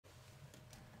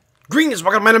Greetings,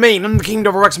 welcome to my domain. I'm the King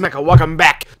of Rex Mecha. Welcome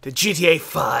back to GTA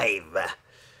 5.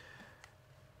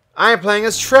 I am playing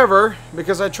as Trevor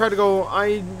because I tried to go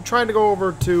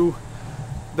over to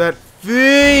that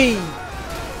thing.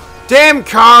 Damn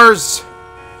cars!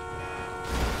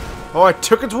 Oh, I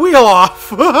took its wheel off.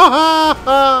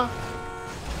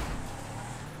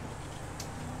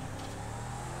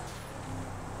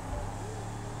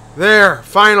 There,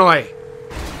 finally.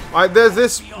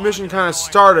 This mission kind of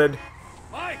started.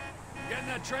 Mike, we're getting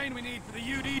that train we need for the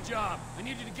UD job. I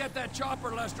need you to get that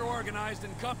chopper Lester organized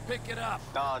and come pick it up.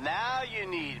 Oh, now you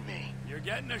need me. You're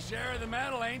getting a share of the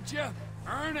medal, ain't you?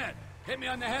 Earn it. Hit me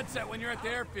on the headset when you're at the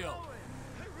airfield.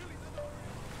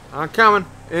 I'm coming.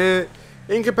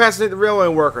 Incapacitate the railway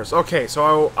workers. Okay,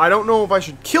 so I don't know if I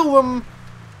should kill them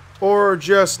or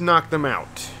just knock them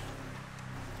out.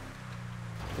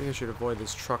 I think I should avoid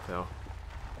this truck, though.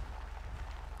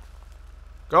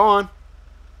 Go on.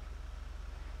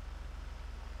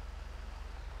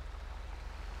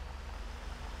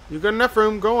 You got enough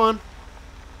room. Go on.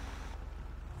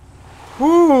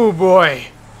 Ooh, boy.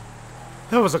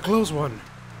 That was a close one.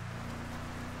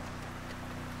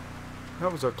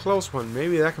 That was a close one.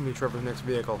 Maybe that can be Trevor's next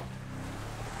vehicle.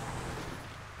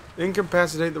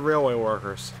 Incapacitate the railway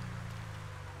workers.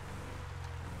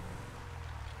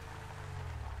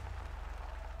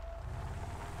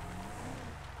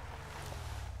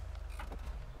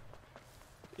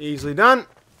 Easily done.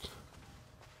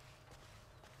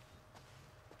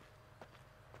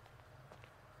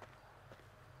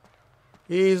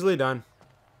 Easily done.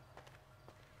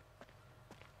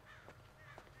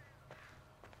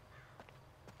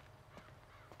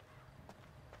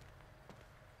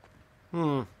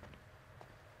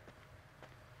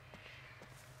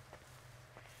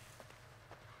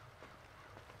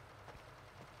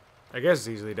 I guess it's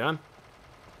easily done.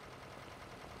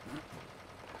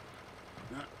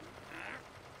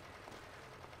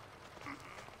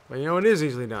 But you know, it is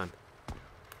easily done.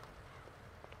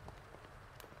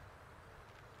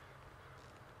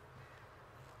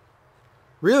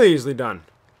 Really easily done.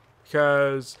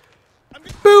 Because...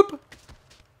 boop!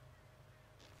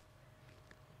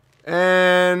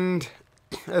 And...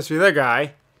 as for that guy,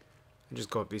 I just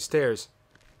go up these stairs.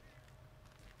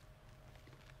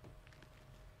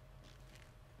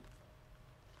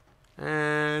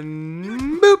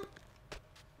 And... boop!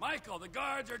 Michael, the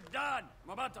guards are done.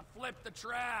 I'm about to flip the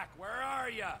track. Where are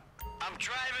you? I'm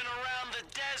driving around the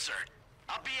desert.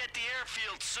 I'll be at the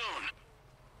airfield soon.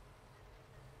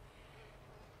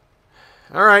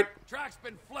 Alright. Track's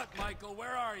been flipped, Michael.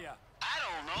 Where are you? I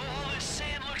don't know. All this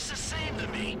sand looks the same to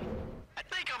me. I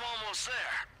think I'm almost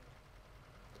there.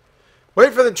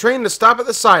 Wait for the train to stop at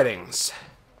the sidings.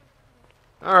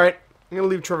 Alright. I'm gonna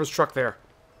leave Trevor's truck there.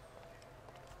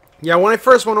 Yeah, when I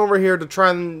first went over here to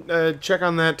try and check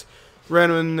on that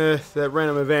random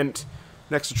event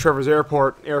next to Trevor's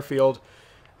airfield,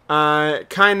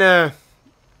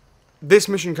 this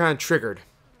mission kind of triggered,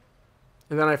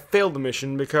 and then I failed the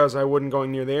mission because I wasn't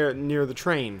going near the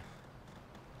train.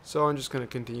 So I'm just gonna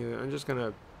continue. I'm just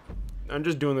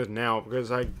doing this now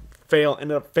because I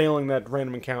ended up failing that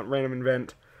random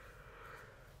event.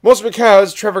 Mostly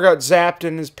because Trevor got zapped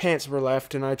and his pants were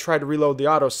left, and I tried to reload the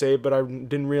autosave, but I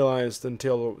didn't realize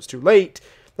until it was too late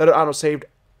that it autosaved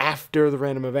after the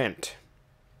random event.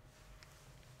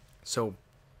 So,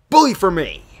 bully for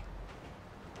me!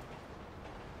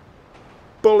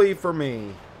 Bully for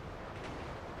me.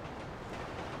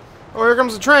 Oh, here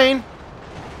comes the train!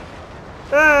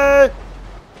 Hey!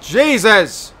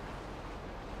 Jesus!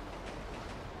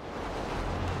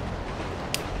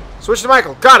 Switch to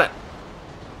Michael. Got it!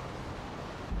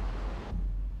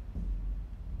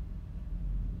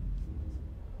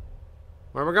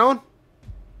 Where are we going?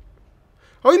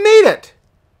 Oh, we made it!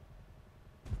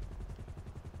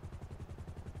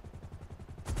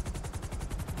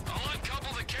 I'll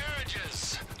uncouple the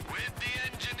carriages with the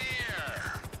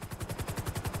engineer.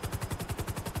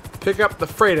 Pick up the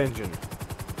freight engine.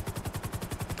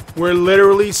 We're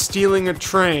literally stealing a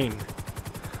train.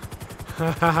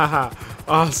 Ha ha ha.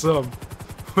 Awesome.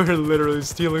 We're literally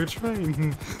stealing a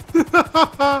train.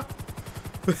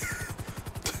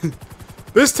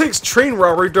 This takes train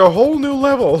robbery to a whole new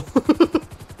level.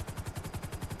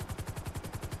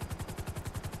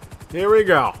 Here we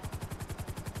go.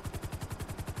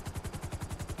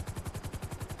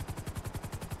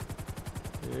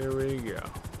 Here we go.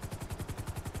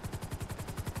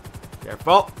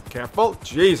 Careful, careful,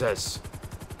 Jesus.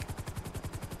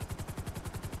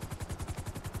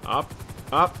 Up,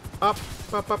 up, up,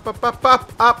 up, up, up, up, up,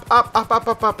 up, up, up, up,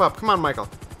 up, up, up. Come on, Michael.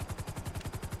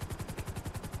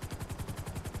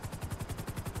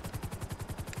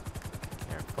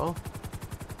 Careful.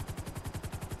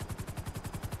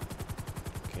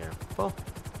 Careful.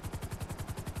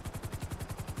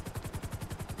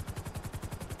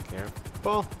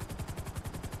 Careful.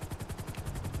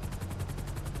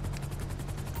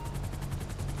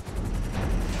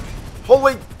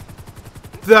 Holy...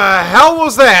 The hell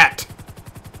was that?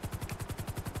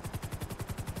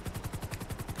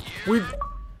 We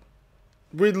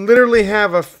literally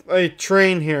have a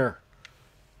train here.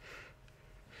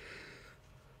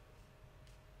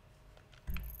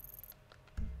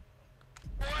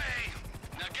 Way!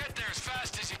 Now get there as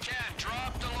fast as you can.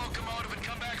 Drop the locomotive and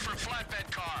come back for a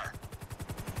flatbed car.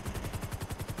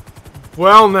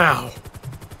 Well, now.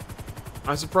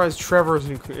 I'm surprised Trevor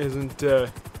isn't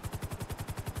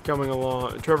coming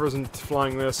along. Trevor isn't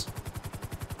flying this.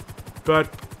 But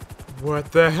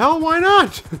what the hell? Why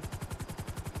not?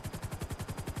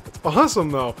 It's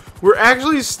awesome, though. We're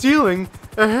actually stealing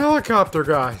a helicopter,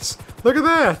 guys. Look at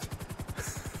that.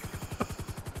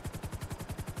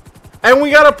 And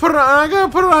we gotta put it on. I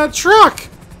gotta put it on a truck.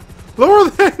 Lower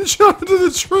the engine onto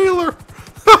the trailer.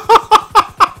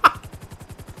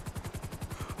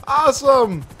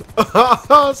 Awesome.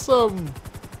 Awesome.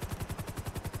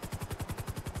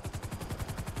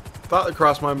 Thought that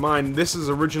crossed my mind. This is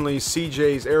originally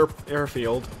CJ's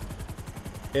airfield.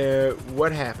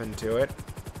 What happened to it?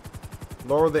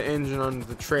 Lower the engine onto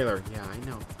the trailer. Yeah, I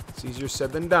know. It's easier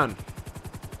said than done.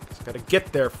 Just gotta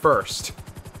get there first.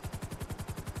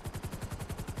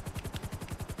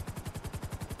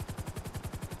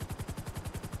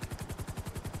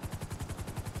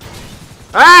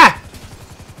 Ah!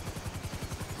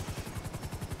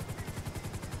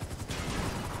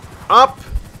 Up!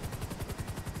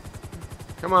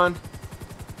 Come on.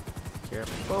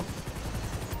 Careful.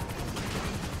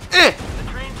 Eh! The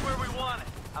train's where we want it.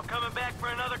 I'm coming back for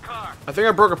another car. I think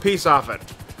I broke a piece off it.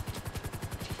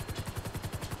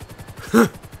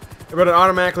 But it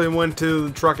automatically went to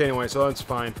the truck anyway, so that's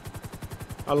fine.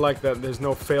 I like that there's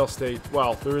no fail state.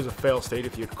 Well, there is a fail state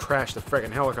if you crash the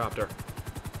frickin' helicopter.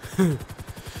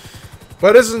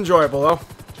 But it's enjoyable, though.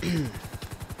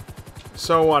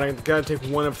 So what, I gotta take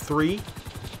one of three?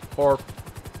 Or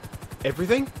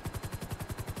everything?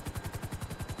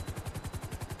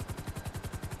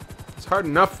 It's hard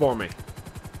enough for me.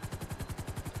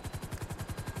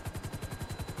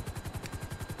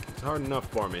 It's hard enough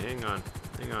for me. Hang on.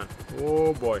 Hang on.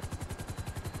 Oh boy.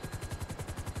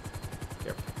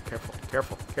 Careful, careful,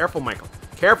 careful. Careful, Michael.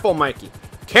 Careful, Mikey.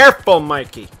 Careful,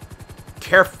 Mikey.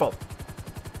 Careful.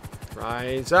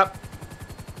 Rise up.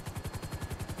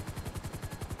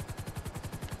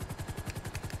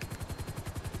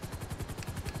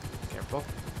 Careful.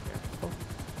 Careful.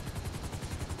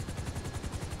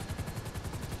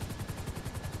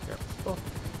 Careful.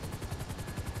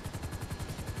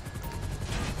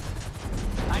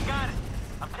 I got it.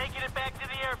 I'm taking it back to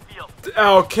the airfield.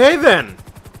 Okay then.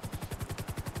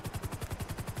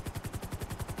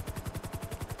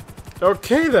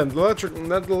 Okay then.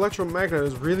 That electromagnet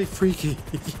is really freaky.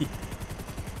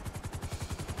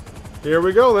 Here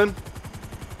we go then.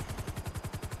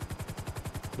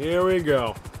 Here we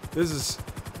go. This is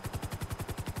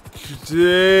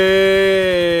today.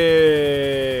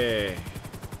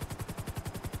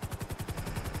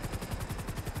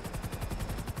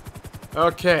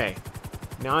 Okay.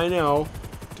 Now I know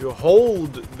to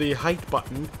hold the height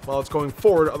button while it's going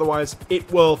forward, otherwise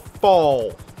it will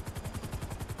fall.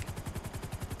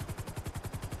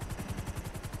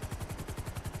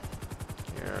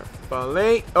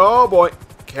 Carefully. Oh boy.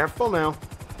 Careful now.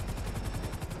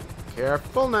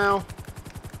 Careful now.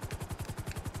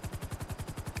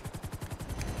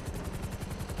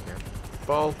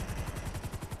 Careful.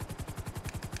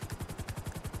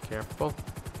 Careful.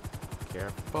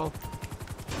 Careful.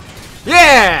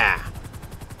 Yeah!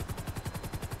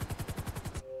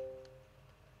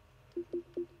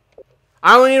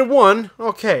 I only needed one.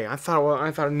 Okay, I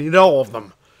thought I needed all of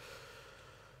them,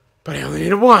 but I only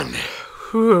needed one.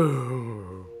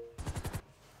 Whew.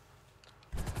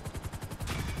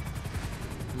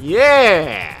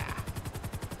 Yeah!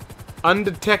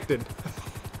 Undetected.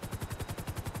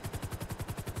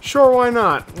 Sure, why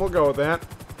not? We'll go with that.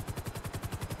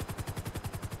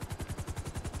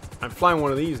 I'm flying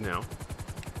one of these now.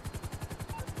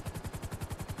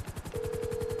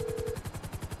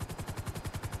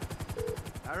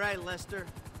 All right, Lester.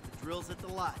 The drill's at the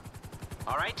lot.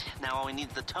 All right, now all we need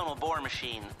is the tunnel bore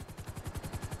machine.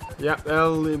 Yeah,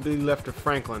 that'll be left to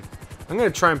Franklin. I'm gonna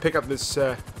try and pick up this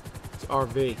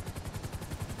RV.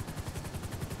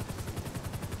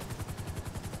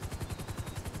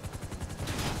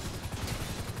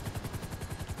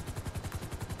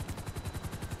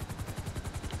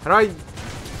 How do I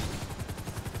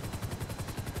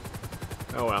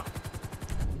Oh well.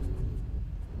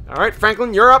 Alright,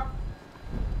 Franklin, you're up.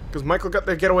 Because Michael got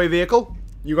the getaway vehicle.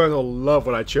 You guys will love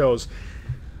what I chose.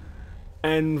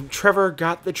 And Trevor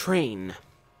got the train.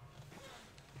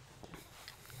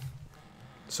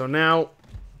 So now,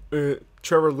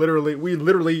 Trevor we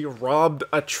literally robbed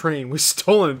a train. We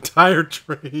stole an entire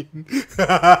train.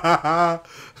 That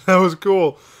was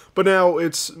cool. But now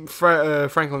it's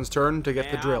Franklin's turn to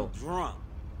get the drill. I'm drunk,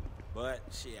 but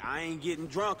shit, I ain't getting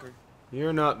drunker.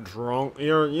 You're not drunk.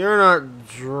 You're not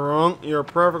drunk. You're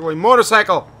perfectly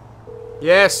motorcycle.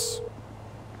 Yes.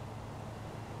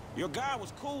 Your guy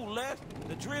was cool, Les.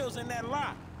 The drill's in that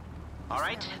lot. All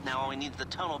right, now all we need is the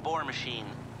tunnel bore machine.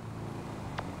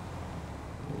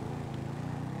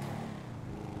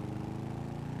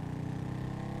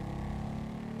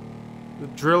 The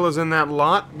drill is in that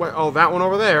lot. Wait, oh, that one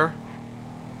over there.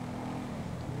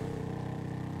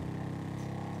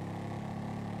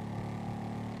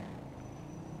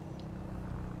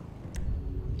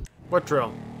 What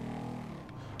drill?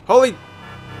 Holy...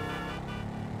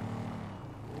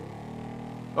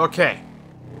 Okay.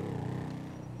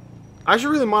 I should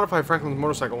really modify Franklin's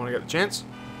motorcycle when I get the chance.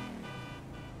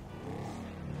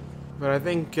 But I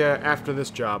think after this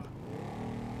job,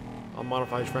 I'll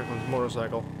modify Franklin's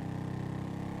motorcycle.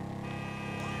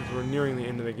 Because we're nearing the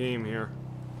end of the game here.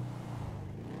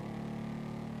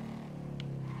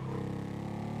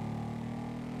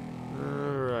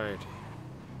 Alright.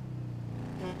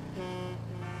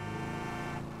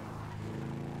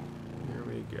 Here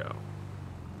we go.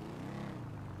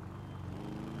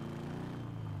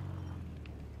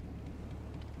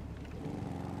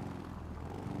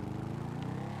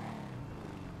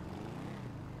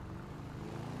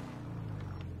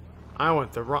 I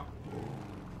went the wrong...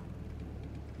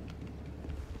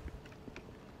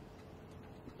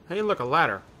 Hey, look, a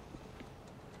ladder.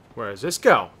 Where does this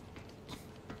go?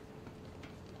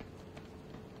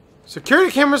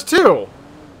 Security cameras, too!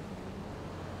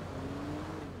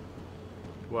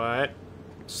 What?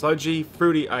 Sludgy,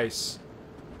 fruity ice.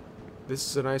 This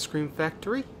is an ice cream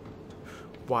factory?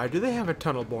 Why do they have a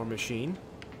tunnel bore machine?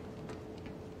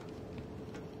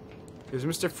 Is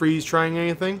Mr. Freeze trying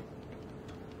anything?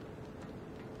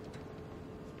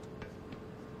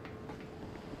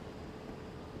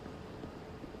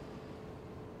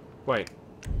 Wait.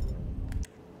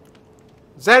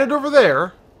 Is that it over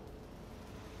there?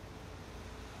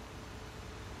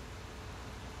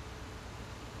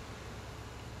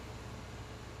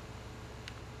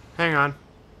 Hang on.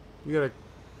 You gotta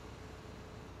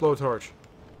blow a torch.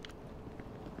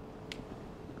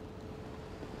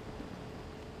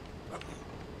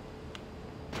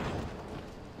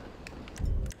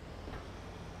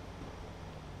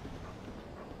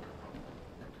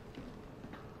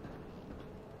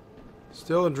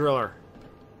 Still a driller.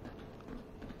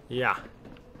 Yeah.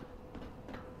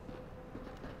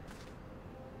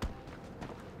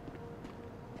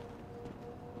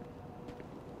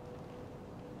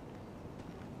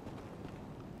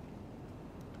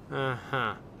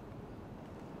 Uh-huh.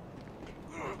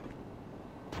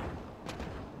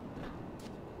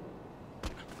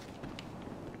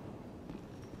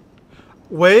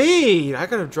 Wait, I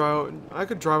could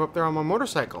drive up there on my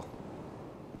motorcycle.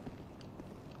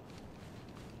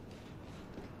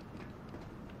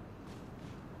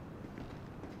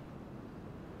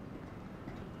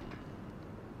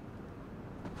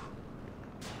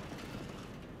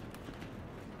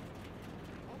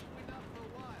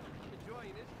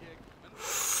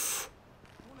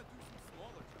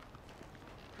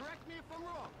 Correct me if I'm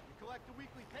wrong. You collect a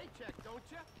weekly paycheck, don't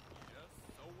you?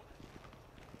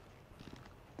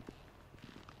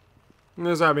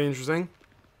 This that'd be interesting.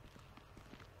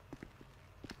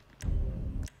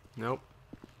 Nope.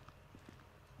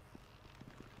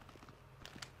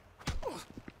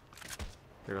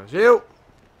 Here goes you.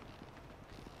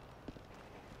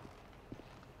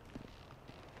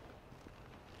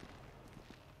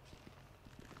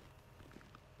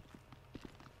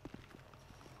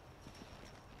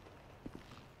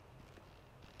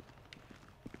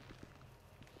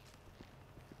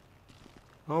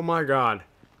 Oh my God.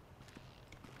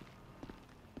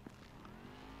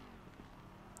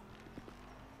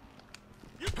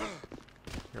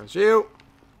 Here's you.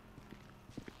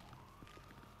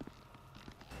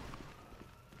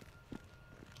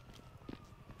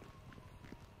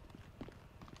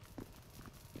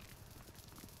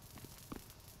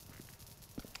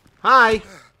 Hi.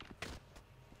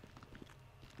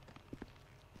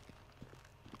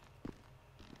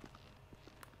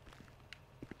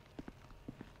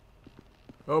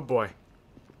 Oh boy.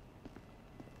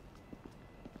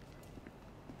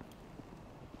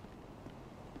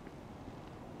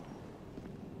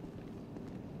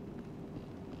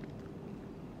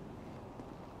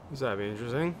 Does that be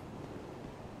interesting?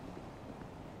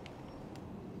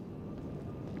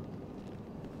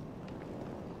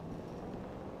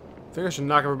 I think I should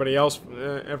knock everybody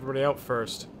out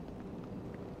first.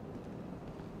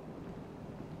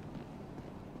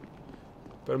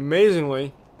 But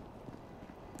amazingly,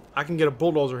 I can get a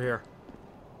bulldozer here.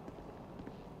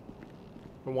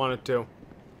 If I wanted to.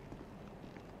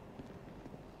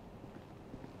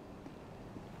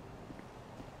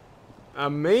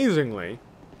 Amazingly.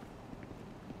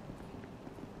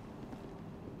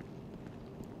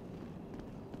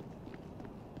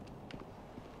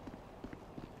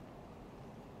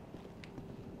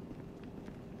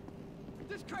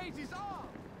 This crazy's on!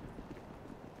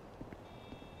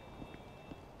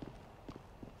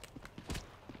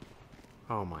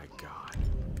 Oh my god.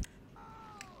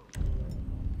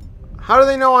 How do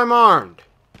they know I'm armed?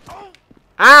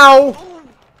 Ow!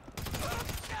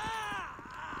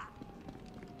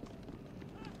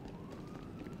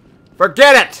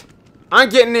 Forget it! I'm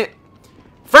getting it.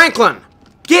 Franklin,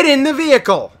 get in the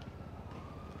vehicle!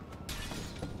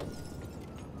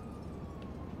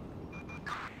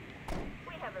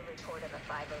 We have a report of a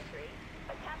 503.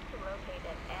 Attempt to locate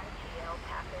an NTL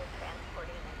packer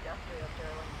transporting industrial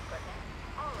drilling equipment.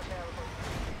 All available to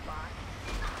respond.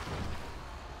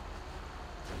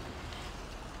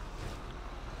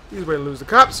 Easy way to lose the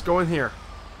cops. Go in here.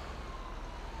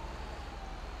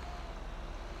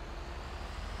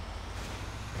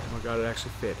 Oh my god, it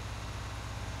actually fit.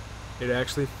 It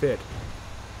actually fit.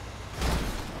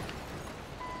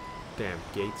 Damn,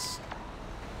 Gates.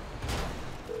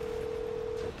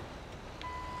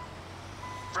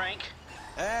 Frank?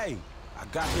 Hey, I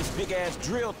got this big-ass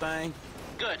drill thing.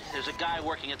 Good. There's a guy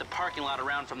working at the parking lot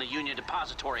around from the Union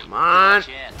Depository. Come on.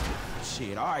 He'll let you in.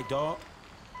 Shit, all right, dog.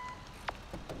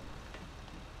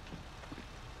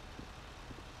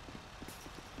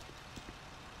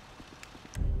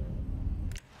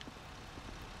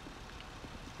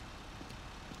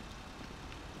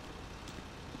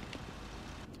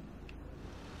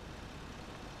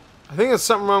 I think there's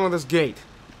something wrong with this gate.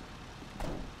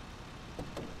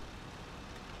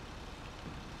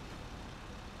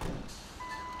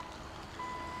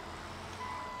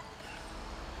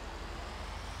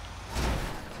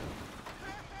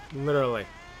 Literally.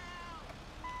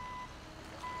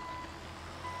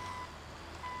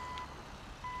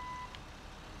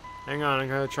 Hang on, I'm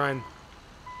gonna try and...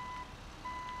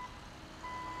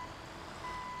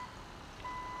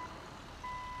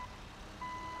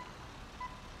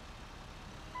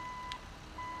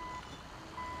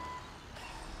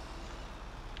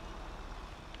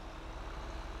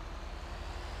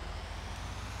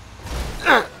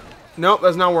 Nope,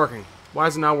 that's not working. Why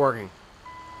is it not working?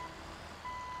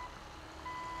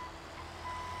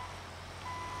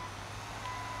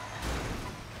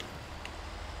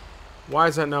 Why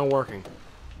is that not working?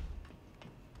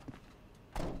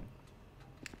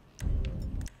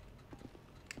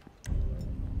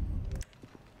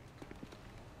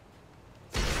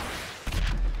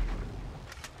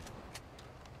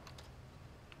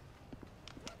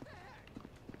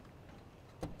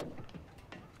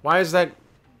 Why is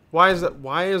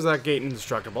that gate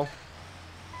indestructible?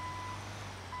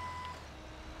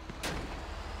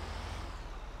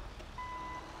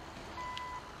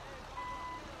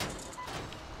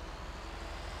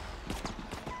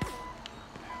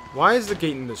 Why is the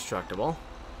gate indestructible?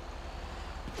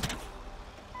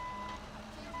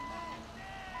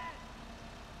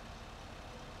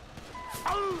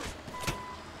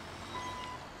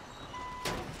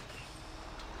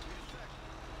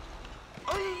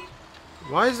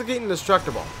 Why is the gate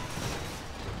indestructible?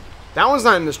 That one's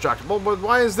not indestructible, but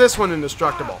why is this one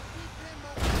indestructible?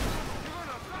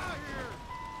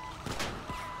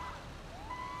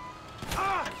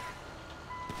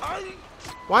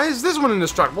 Why is this one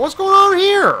indestructible? What's going on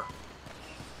here?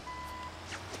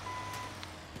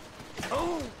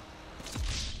 Oh,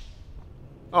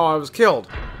 I was killed.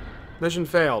 Mission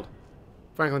failed.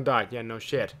 Franklin died. Yeah, no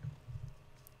shit.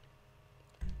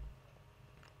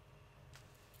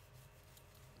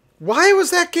 Why was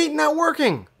that gate not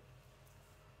working?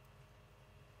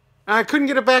 I couldn't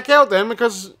get it back out then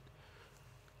because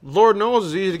Lord knows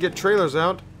it's easy to get trailers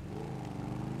out.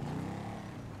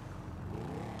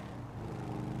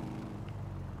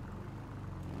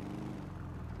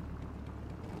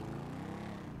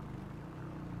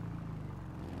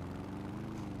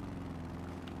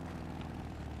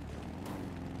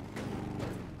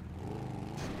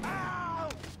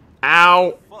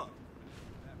 Ow!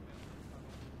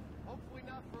 Hopefully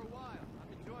not for a while. I'm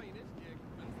enjoying this gig.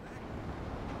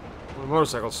 My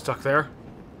motorcycle's stuck there.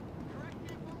 Correct me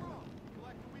if I'm wrong. You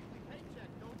collect a weekly paycheck,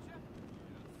 don't you?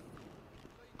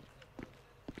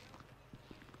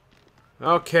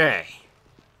 Okay.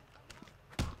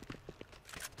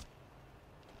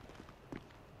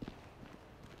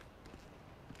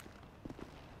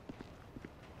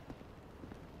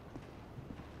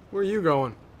 Where are you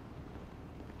going?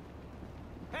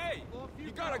 Hey,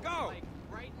 you gotta go. Like,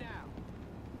 right now.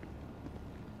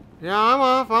 Yeah, I'm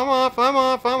off, I'm off, I'm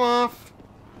off, I'm off.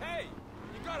 Hey,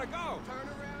 you gotta go. Turn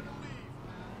around and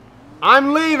leave.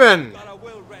 I'm leaving! Got a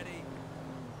will ready.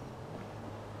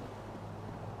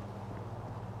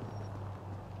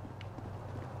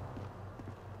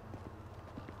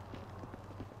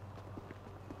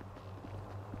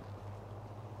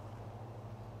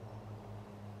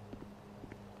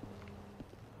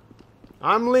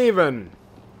 I'm leaving.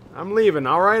 I'm leaving.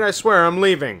 Alright, I swear, I'm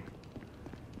leaving.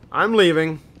 I'm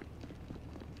leaving.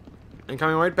 And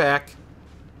coming right back.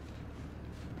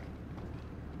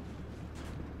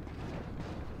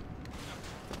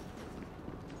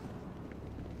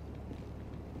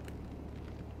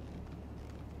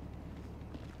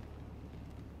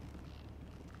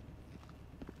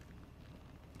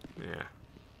 Yeah.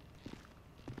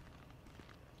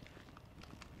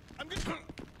 I'm gonna...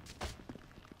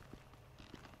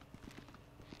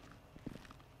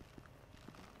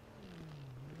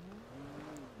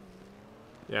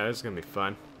 Yeah, this is gonna be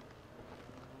fun.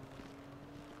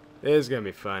 This is gonna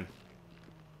be fun.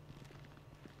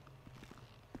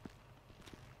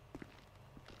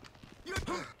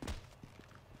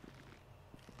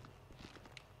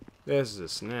 This is a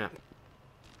snap.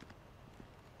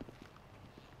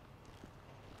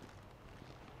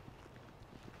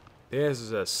 This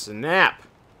is a snap.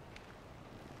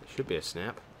 It should be a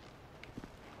snap.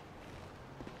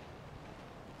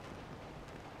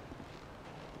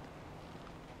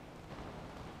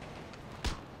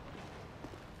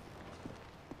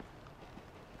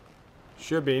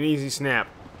 Should be an easy snap.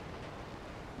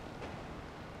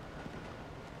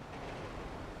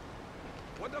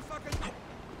 What the fuck is...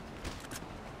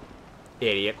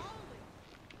 Idiot.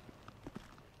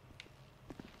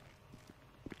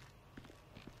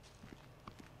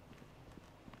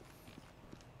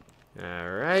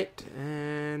 Alright,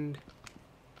 and...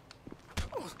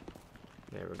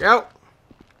 there we go.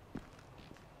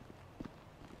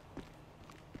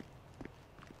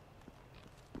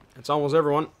 That's almost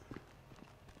everyone.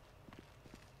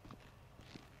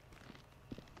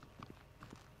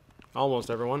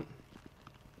 Almost everyone.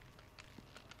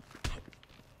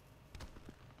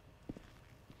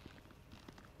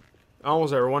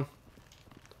 Almost everyone.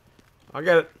 I'll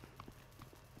get it.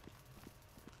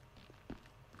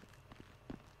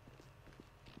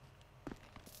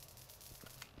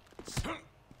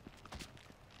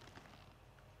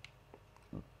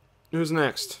 Who's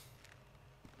next?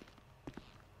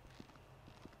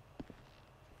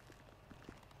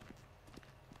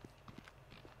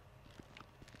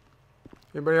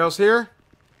 Anybody else here?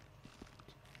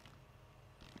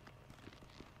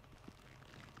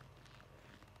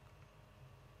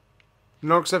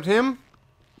 No, except him?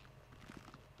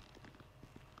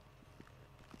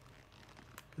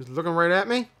 He's looking right at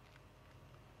me?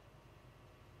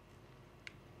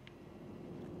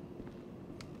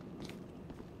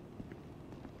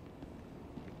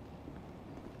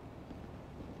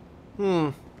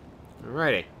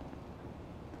 Alrighty.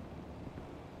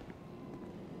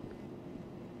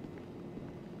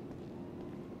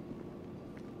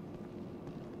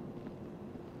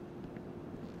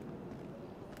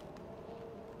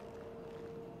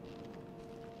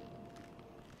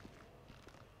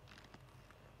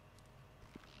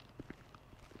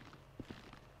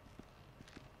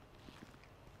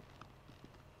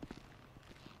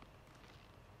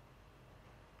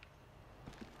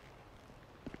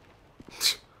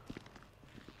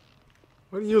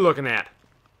 What are you looking at?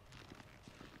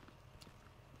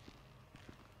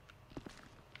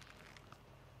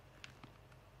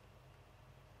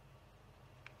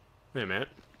 Wait a minute.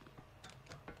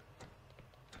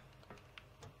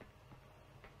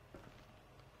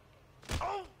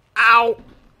 Ow!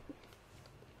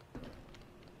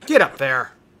 Get up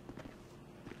there!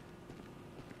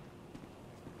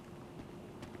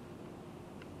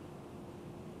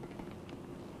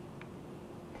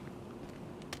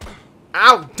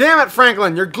 Ow! Damn it,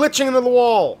 Franklin! You're glitching into the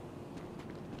wall!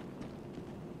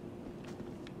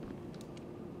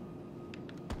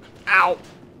 Ow!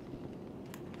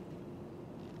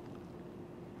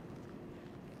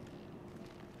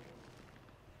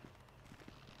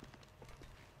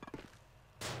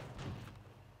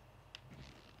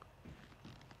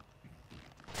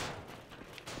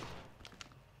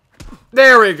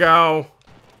 There we go!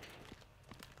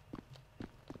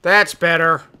 That's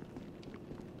better.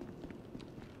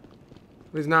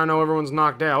 At least now I know everyone's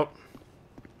knocked out.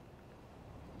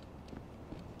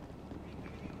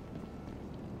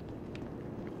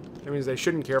 That means they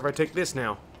shouldn't care if I take this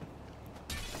now.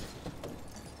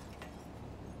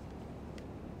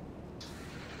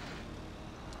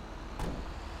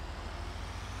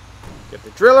 Get the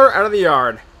driller out of the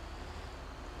yard.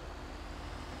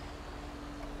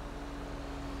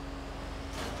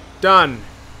 Done.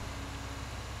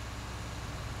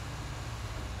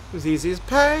 It was easy as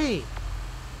pay.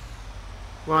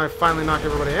 Well, I finally knock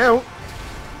everybody out.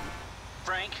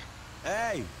 Frank?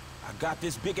 Hey, I got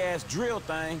this big-ass drill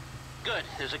thing. Good.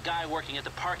 There's a guy working at the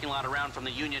parking lot around from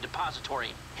the Union Depository.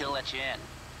 He'll let you in.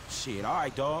 Shit, all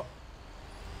right, dog.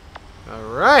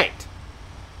 Alright.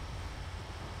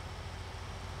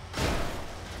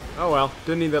 Oh well,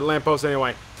 didn't need that lamppost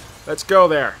anyway. Let's go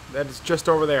there. That is just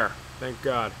over there. Thank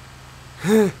God.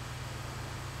 It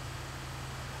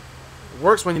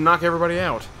works when you knock everybody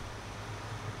out.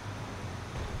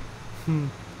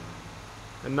 And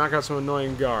knock out some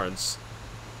annoying guards.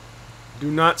 Do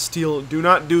not steal, do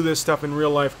not do this stuff in real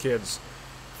life, kids.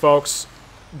 Folks,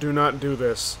 do not do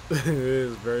this. It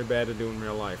is very bad to do in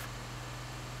real life.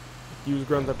 Use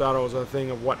Grand Theft Auto as a thing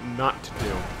of what not to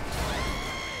do.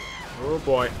 Oh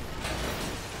boy.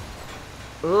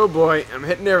 Oh boy, I'm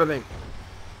hitting everything.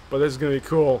 But this is gonna be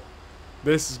cool.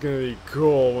 This is gonna be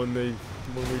cool when we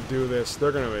do this.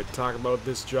 They're gonna talk about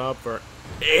this job for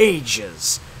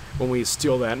ages when we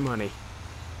steal that money.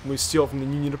 When we steal from the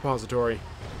Union Depository.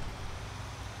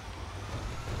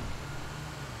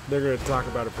 They're gonna talk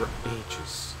about it for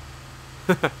ages.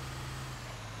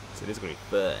 So this is gonna be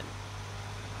fun.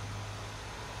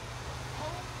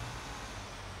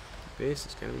 This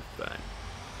is gonna be fun.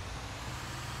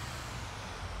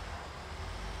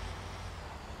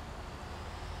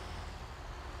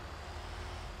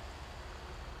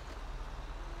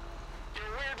 Your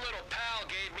weird little pal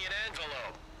gave me an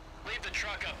envelope. Leave the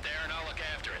truck up there and I'll look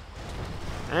after it.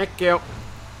 Thank you.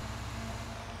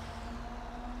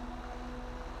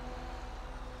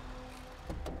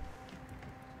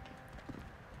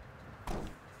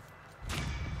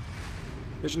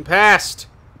 Mission passed.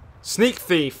 Sneak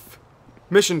thief.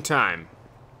 Mission time.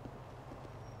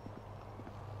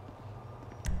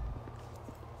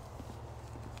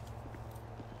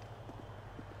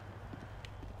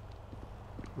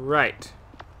 Right.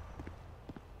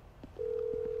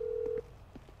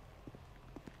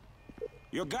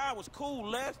 Your guy was cool,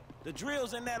 Les. The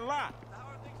drill's in that lot.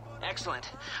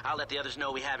 Excellent. I'll let the others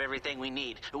know we have everything we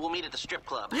need. We'll meet at the strip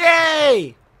club.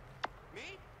 Yay! Me?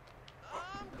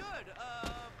 I'm good.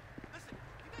 Listen,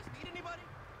 you guys need anybody?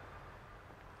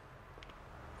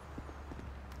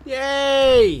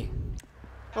 Yay!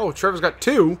 Oh, Trevor's got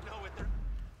two. No, with their...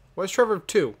 Why is Trevor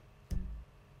 2?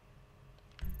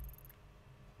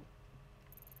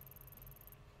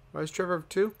 Why is Trevor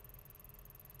 2?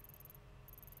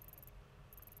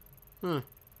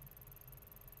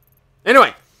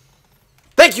 Anyway,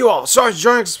 thank you all so much for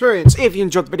joining the experience. If you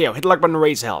enjoyed the video, hit the like button to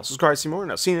raise hell. Subscribe to see more,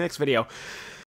 and I'll see you in the next video.